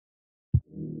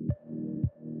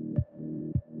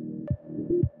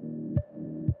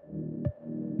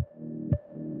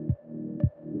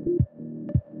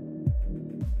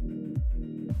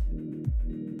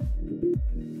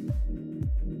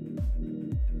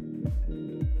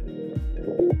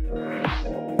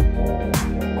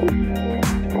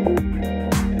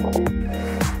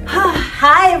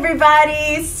Hi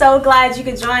everybody, so glad you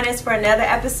could join us for another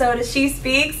episode of She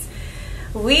Speaks.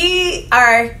 We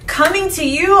are coming to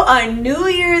you on New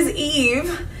Year's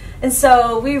Eve, and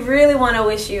so we really want to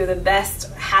wish you the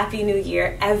best Happy New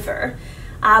Year ever.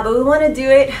 But we want to do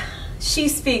it She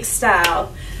Speaks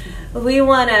style. We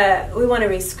want to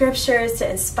read scriptures to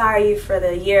inspire you for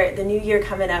the new year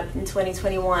coming up in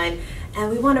 2021, and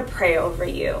we want to pray over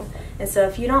you. And so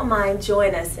if you don't mind,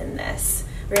 join us in this.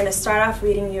 We're going to start off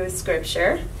reading you a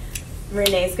scripture.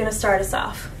 Renee's going to start us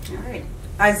off. All right.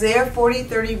 Isaiah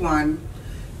 40:31.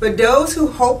 But those who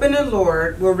hope in the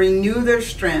Lord will renew their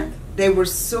strength. They will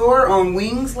soar on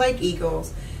wings like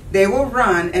eagles. They will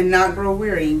run and not grow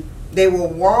weary. They will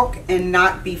walk and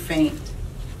not be faint.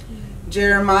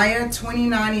 Jeremiah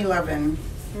 29:11.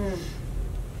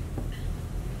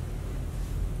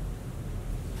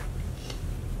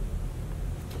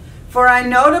 For I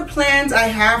know the plans I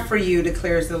have for you,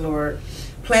 declares the Lord.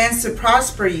 Plans to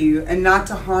prosper you and not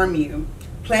to harm you.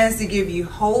 Plans to give you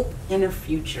hope in a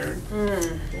future.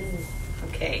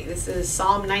 Okay, this is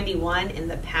Psalm 91 in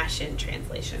the Passion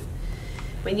Translation.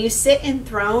 When you sit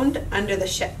enthroned under the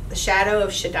shadow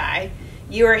of Shaddai,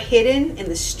 you are hidden in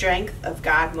the strength of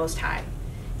God Most High.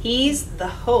 He's the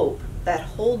hope that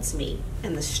holds me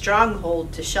and the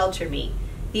stronghold to shelter me,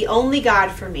 the only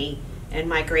God for me and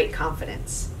my great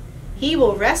confidence. He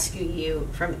will rescue you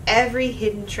from every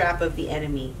hidden trap of the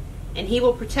enemy, and he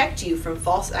will protect you from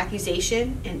false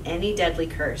accusation and any deadly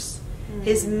curse.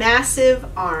 His massive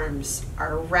arms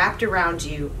are wrapped around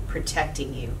you,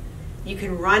 protecting you. You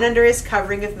can run under his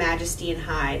covering of majesty and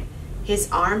hide. His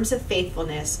arms of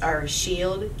faithfulness are a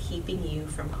shield keeping you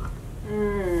from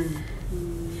harm.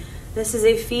 This is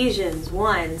Ephesians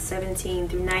 1:17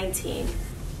 through 19.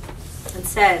 It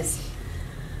says,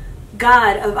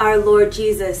 God of our Lord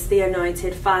Jesus, the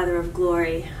anointed Father of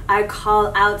glory, I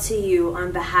call out to you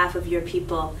on behalf of your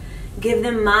people. Give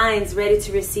them minds ready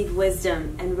to receive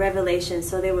wisdom and revelation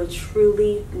so they will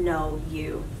truly know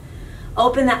you.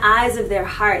 Open the eyes of their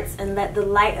hearts and let the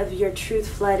light of your truth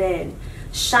flood in.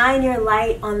 Shine your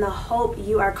light on the hope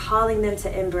you are calling them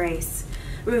to embrace.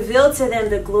 Reveal to them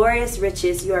the glorious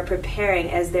riches you are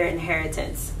preparing as their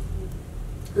inheritance.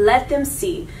 Let them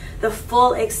see the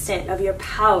full extent of your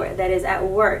power that is at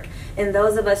work in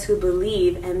those of us who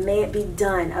believe, and may it be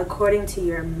done according to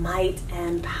your might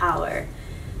and power.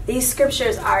 These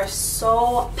scriptures are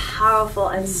so powerful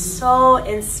and so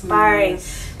inspiring,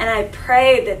 and I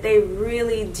pray that they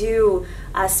really do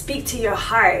speak to your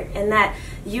heart, and that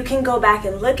you can go back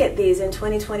and look at these in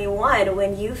 2021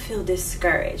 when you feel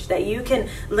discouraged, that you can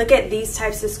look at these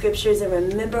types of scriptures and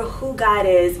remember who God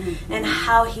is and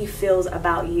how he feels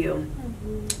about you.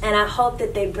 And I hope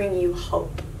that they bring you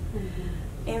hope.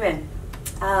 Amen.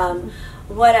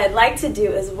 What I'd like to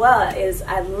do as well is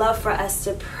I'd love for us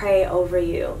to pray over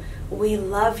you. We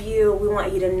love you. We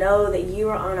want you to know that you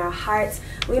are on our hearts.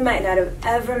 We might not have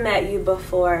ever met you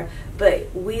before,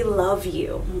 but we love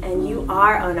you, and you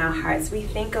are on our hearts. We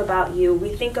think about you. We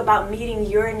think about meeting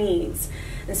your needs.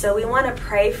 And so we want to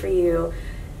pray for you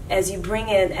as we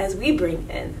bring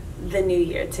in the new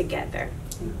year together.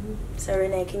 So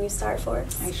Renee, can you start for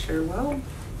us? I sure will.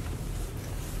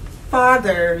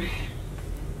 Father,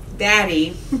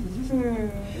 Daddy,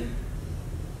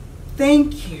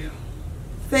 thank you.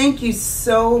 Thank you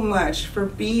so much for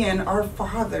being our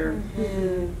Father.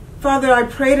 Father, I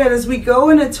pray that as we go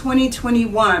into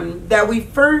 2021, that we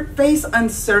face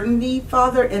uncertainty,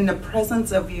 Father, in the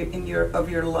presence of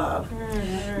your love.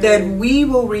 That we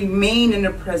will remain in the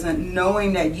present,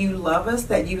 knowing that you love us,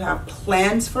 that you have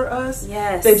plans for us,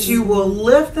 that you will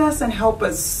lift us and help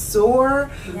us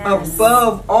soar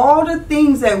above all the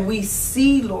things that we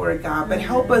see, Lord God, but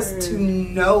help us to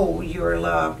know your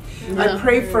love. I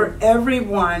pray for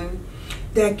everyone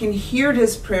that can hear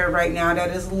this prayer right now, that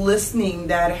is listening,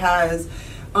 that has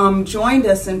joined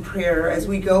us in prayer as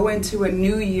we go into a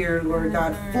new year, Lord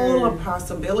God, full of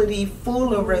possibility,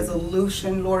 full of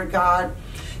resolution, Lord God,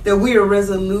 that we are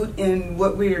resolute in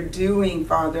what we are doing,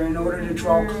 Father, in order to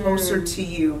draw closer to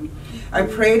you. I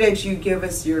pray that you give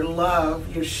us your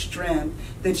love, your strength,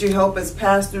 that you help us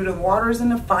pass through the waters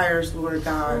and the fires, Lord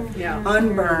God,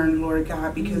 unburned, Lord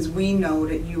God, because we know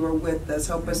that you are with us.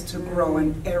 Help us to grow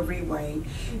in every way.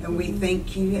 And we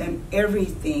thank you in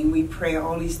everything. We pray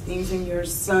all these things in your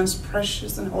Son's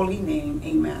precious and holy name.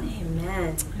 Amen.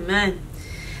 Amen. Amen.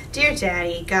 Dear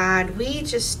Daddy, God, we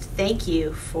just thank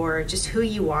you for just who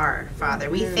you are, Father.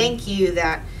 We thank you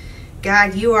that,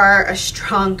 God, you are a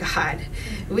strong God.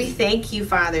 We thank you,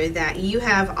 Father, that you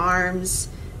have arms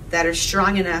that are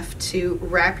strong enough to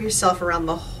wrap yourself around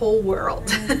the whole world.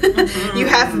 You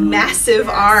have massive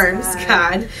arms,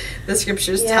 God. The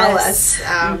scriptures tell us.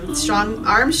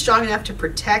 Arms strong enough to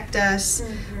protect us,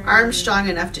 arms strong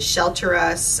enough to shelter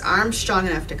us, arms strong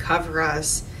enough to cover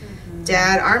us.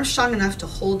 Dad, arms strong enough to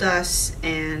hold us,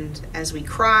 and as we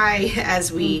cry,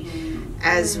 as we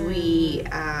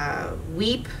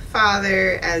weep,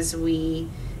 Father, as we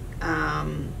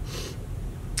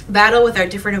battle with our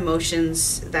different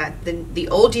emotions that the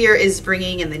old year is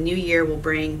bringing and the new year will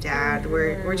bring, Dad.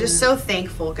 We're just so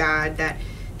thankful, God,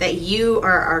 that you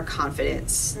are our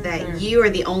confidence, that you are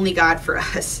the only God for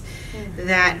us.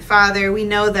 That, Father, we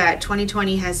know that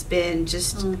 2020 has been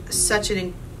just such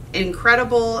an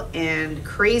incredible and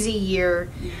crazy year,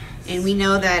 and we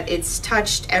know that it's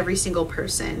touched every single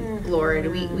person.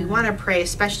 Lord, we want to pray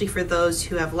especially for those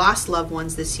who have lost loved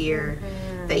ones this year,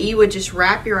 that you would just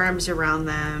wrap your arms around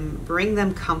them, bring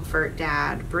them comfort,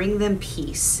 Dad, bring them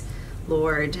peace,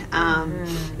 Lord.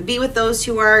 Be with those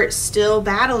who are still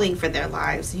battling for their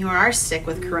lives, who are sick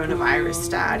with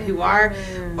coronavirus, Dad, who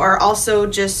are also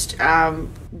just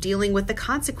dealing with the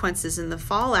consequences and the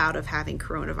fallout of having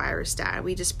coronavirus, Dad.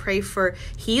 We just pray for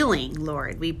healing,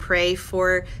 Lord. We pray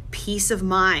for peace of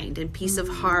mind and peace of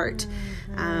heart.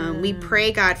 We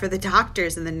pray, God, for the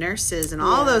doctors and the nurses and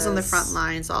all those on the front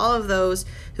lines, all of those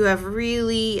who have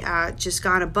really just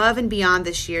gone above and beyond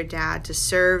this year, Dad, to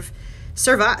serve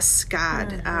us,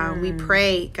 God. We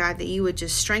pray, God, that you would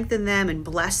just strengthen them and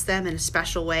bless them in a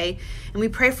special way. And we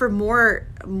pray for more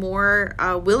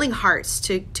willing hearts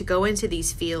to go into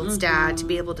these fields, Dad, to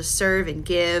be able to serve and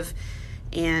give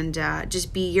and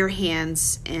just be your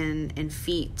hands and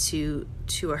feet to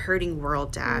a hurting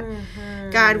world, Dad.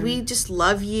 God, we just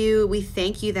love you. We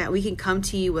thank you that we can come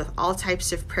to you with all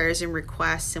types of prayers and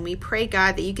requests. And we pray,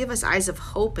 God, that you give us eyes of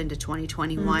hope into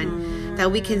 2021,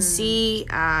 that we can see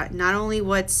not only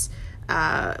what's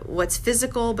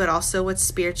physical, but also what's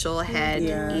spiritual ahead.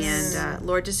 And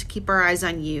Lord, just keep our eyes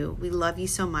on you. We love you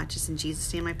so much. It's in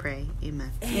Jesus' name I pray.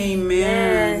 Amen.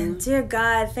 Amen. Dear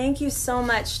God, thank you so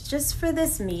much just for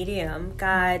this medium,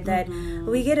 God, that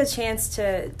we get a chance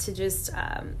to just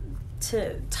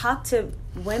to talk to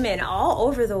women all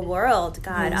over the world,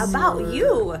 God, about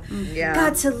you.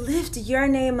 God, to lift your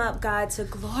name up, God, to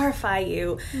glorify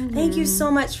you. Thank you so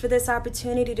much for this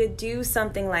opportunity to do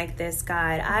something like this,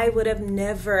 God. I would have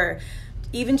never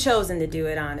even chosen to do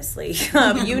it, honestly.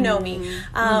 You know me.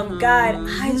 God,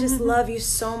 I just love you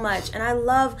so much. And I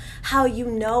love how you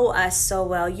know us so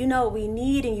well. You know what we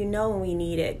need, and you know when we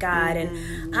need it, God.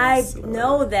 And I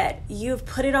know that you've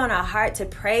put it on our heart to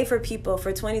pray for people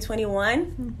for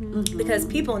 2021 because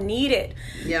people need it.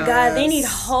 God, they need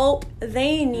hope.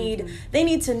 They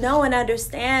need to know and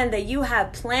understand that you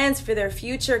have plans for their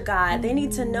future, God. They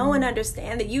need to know and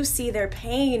understand that you see their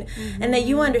pain and that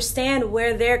you understand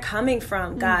where they're coming from,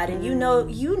 God, and you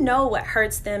know what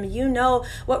hurts them. You know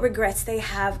what regrets they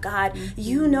have, God.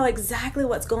 You know exactly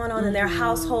what's going on in their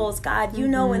households, God. You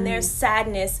know when there's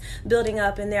sadness building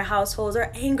up in their households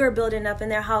or anger building up in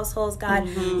their households, God.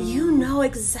 You know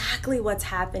exactly what's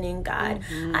happening, God.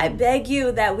 I beg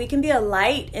you that we can be a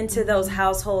light into those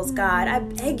households, God. I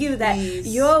beg you that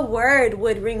your word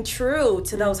would ring true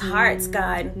to those hearts,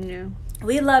 God.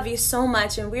 We love you so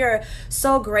much, and we are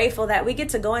so grateful that we get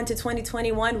to go into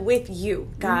 2021 with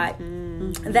you, God.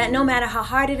 That no matter how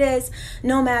hard it is,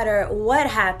 no matter what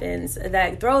happens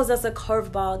that throws us a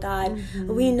curveball, God,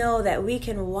 we know that we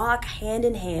can walk hand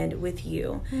in hand with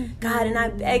you, God. And I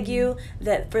beg you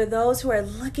that for those who are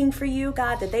looking for you,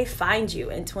 God, that they find you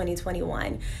in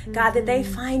 2021, God, that they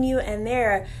find you and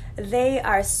they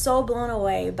are so blown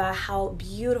away by how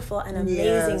beautiful and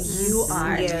amazing you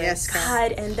are,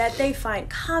 God, and that they find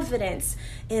confidence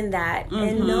in that,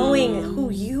 and knowing who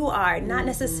you are, not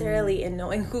necessarily in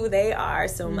knowing who they are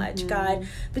so much, God,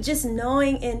 but just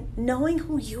knowing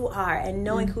who you are and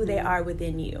knowing who they are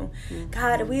within you.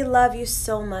 God, we love you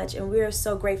so much, and we are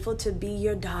so grateful to be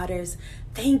your daughters.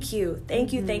 Thank you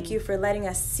for letting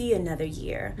us see another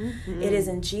year. It is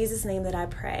in Jesus' name that I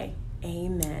pray.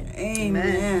 Amen.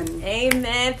 Amen.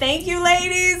 Thank you,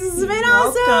 ladies. This has been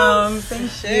awesome.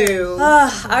 Thank you.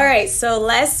 All right, so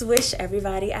let's wish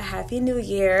everybody a happy new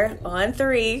year on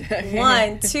 3.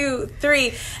 1, 2,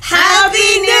 3.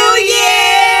 Happy New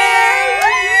Year!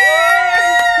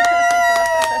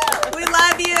 We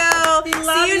love you.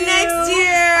 See you next year.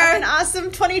 Have an awesome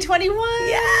 2021.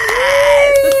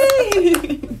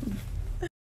 Yes.